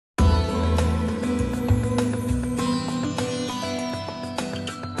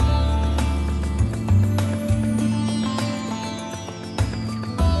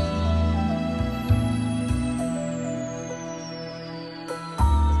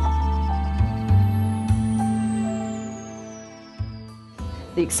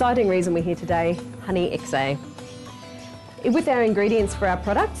the exciting reason we're here today, HuniXA. With our ingredients for our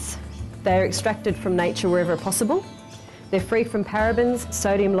products, they're extracted from nature wherever possible. They're free from parabens,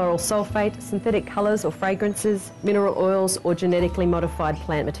 sodium lauryl sulfate, synthetic colours or fragrances, mineral oils or genetically modified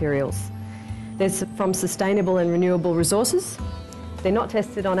plant materials. They're from sustainable and renewable resources. They're not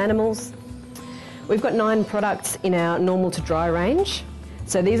tested on animals. We've got 9 products in our normal to dry range.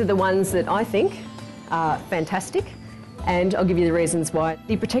 So these are the ones that I think are fantastic, and I'll give you the reasons why.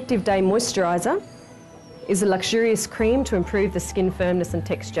 The Protective Day Moisturiser is a luxurious cream to improve the skin firmness and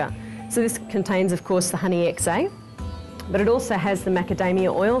texture. So this contains, of course, the HuniXA, but it also has the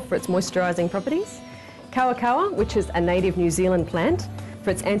macadamia oil for its moisturising properties, kawa, which is a native New Zealand plant, for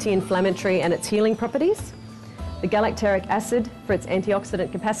its anti-inflammatory and its healing properties, the galacteric acid for its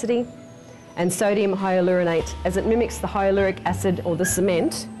antioxidant capacity, and sodium hyaluronate as it mimics the hyaluronic acid or the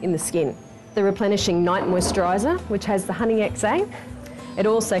cement in the skin. The replenishing night moisturiser, which has the HuniXA. It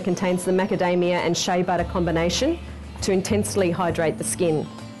also contains the macadamia and shea butter combination to intensely hydrate the skin.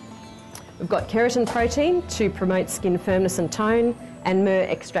 We've got keratin protein to promote skin firmness and tone, and myrrh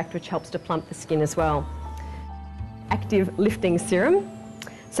extract, which helps to plump the skin as well. Active lifting serum.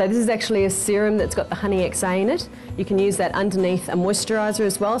 So this is actually a serum that's got the HuniXA in it. You can use that underneath a moisturiser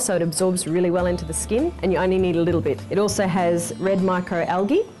as well, so it absorbs really well into the skin, and you only need a little bit. It also has red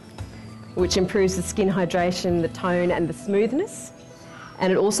microalgae, which improves the skin hydration, the tone and the smoothness,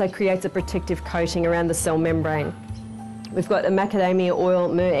 and it also creates a protective coating around the cell membrane. We've got a macadamia oil,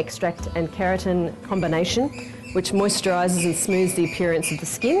 myrrh extract and keratin combination, which moisturises and smooths the appearance of the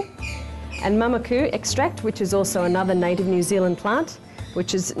skin. And Manuka extract, which is also another native New Zealand plant,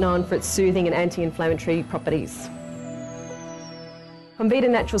 which is known for its soothing and anti-inflammatory properties. Comvita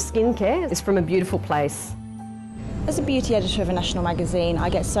Natural Skincare is from a beautiful place. As a beauty editor of a national magazine, I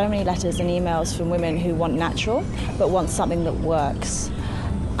get so many letters and emails from women who want natural, but want something that works.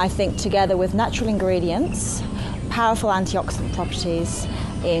 I think together with natural ingredients, powerful antioxidant properties,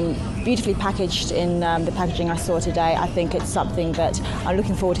 beautifully packaged in the packaging I saw today, I think it's something that I'm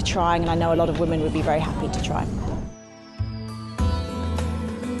looking forward to trying, and I know a lot of women would be very happy to try.